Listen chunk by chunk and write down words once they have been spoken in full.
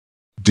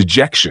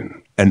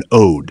Dejection, an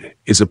ode,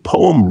 is a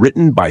poem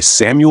written by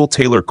Samuel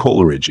Taylor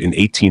Coleridge in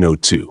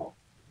 1802.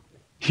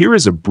 Here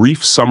is a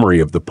brief summary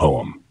of the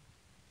poem.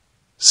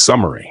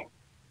 Summary.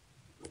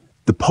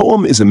 The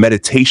poem is a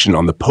meditation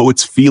on the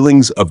poet's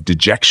feelings of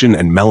dejection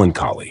and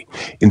melancholy,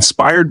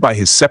 inspired by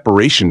his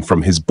separation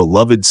from his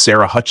beloved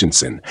Sara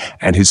Hutchinson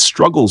and his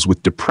struggles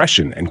with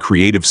depression and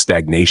creative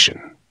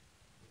stagnation.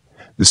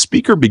 The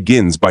speaker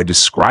begins by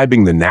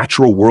describing the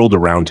natural world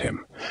around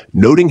him,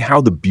 noting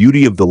how the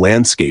beauty of the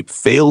landscape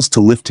fails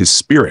to lift his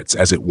spirits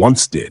as it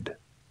once did.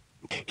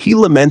 He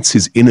laments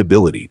his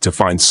inability to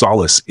find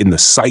solace in the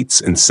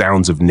sights and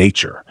sounds of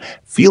nature,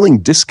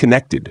 feeling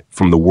disconnected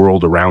from the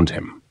world around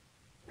him.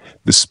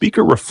 The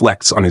speaker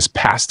reflects on his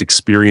past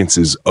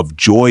experiences of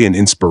joy and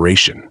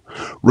inspiration,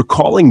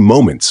 recalling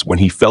moments when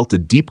he felt a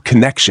deep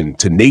connection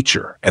to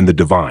nature and the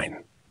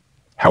divine.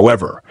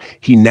 However,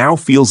 he now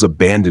feels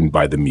abandoned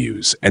by the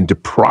Muse and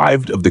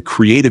deprived of the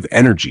creative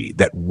energy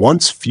that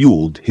once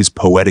fueled his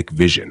poetic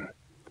vision.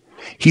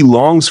 He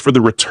longs for the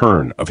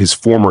return of his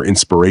former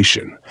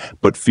inspiration,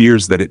 but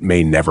fears that it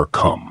may never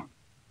come.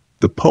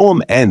 The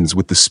poem ends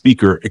with the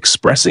speaker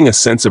expressing a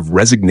sense of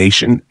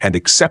resignation and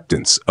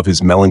acceptance of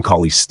his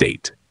melancholy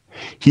state.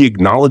 He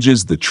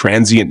acknowledges the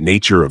transient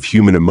nature of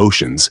human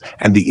emotions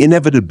and the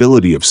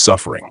inevitability of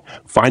suffering,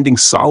 finding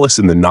solace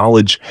in the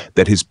knowledge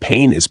that his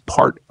pain is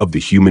part of the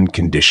human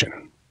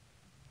condition.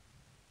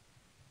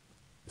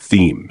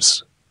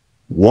 Themes.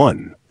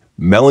 1.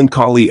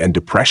 Melancholy and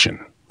depression.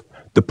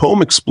 The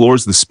poem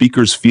explores the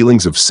speaker's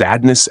feelings of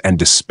sadness and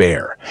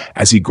despair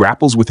as he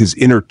grapples with his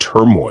inner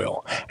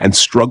turmoil and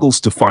struggles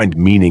to find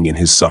meaning in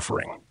his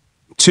suffering.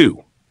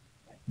 2.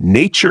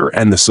 Nature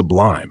and the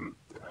sublime.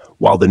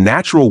 While the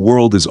natural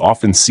world is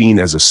often seen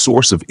as a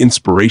source of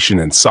inspiration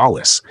and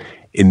solace,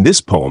 in this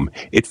poem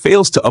it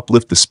fails to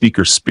uplift the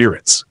speaker's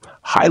spirits,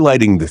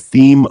 highlighting the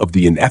theme of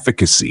the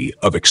inefficacy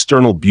of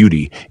external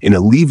beauty in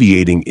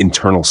alleviating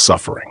internal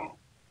suffering.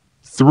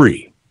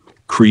 3.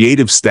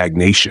 Creative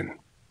stagnation.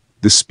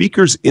 The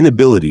speaker's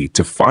inability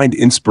to find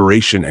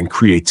inspiration and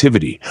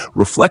creativity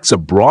reflects a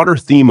broader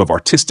theme of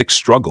artistic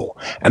struggle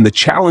and the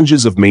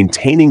challenges of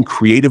maintaining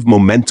creative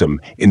momentum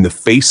in the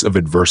face of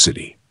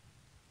adversity.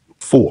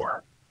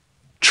 4.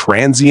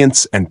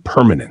 Transience and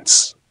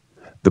permanence.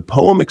 The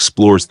poem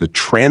explores the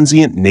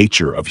transient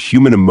nature of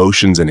human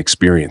emotions and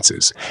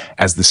experiences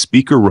as the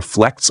speaker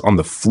reflects on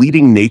the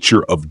fleeting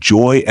nature of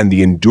joy and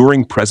the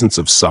enduring presence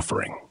of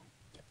suffering.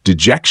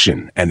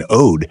 Dejection, an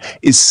ode,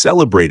 is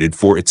celebrated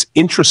for its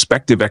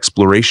introspective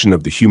exploration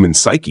of the human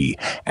psyche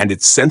and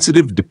its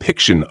sensitive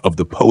depiction of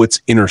the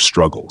poet's inner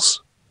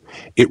struggles.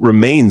 It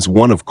remains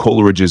one of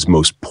Coleridge's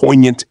most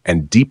poignant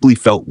and deeply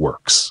felt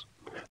works.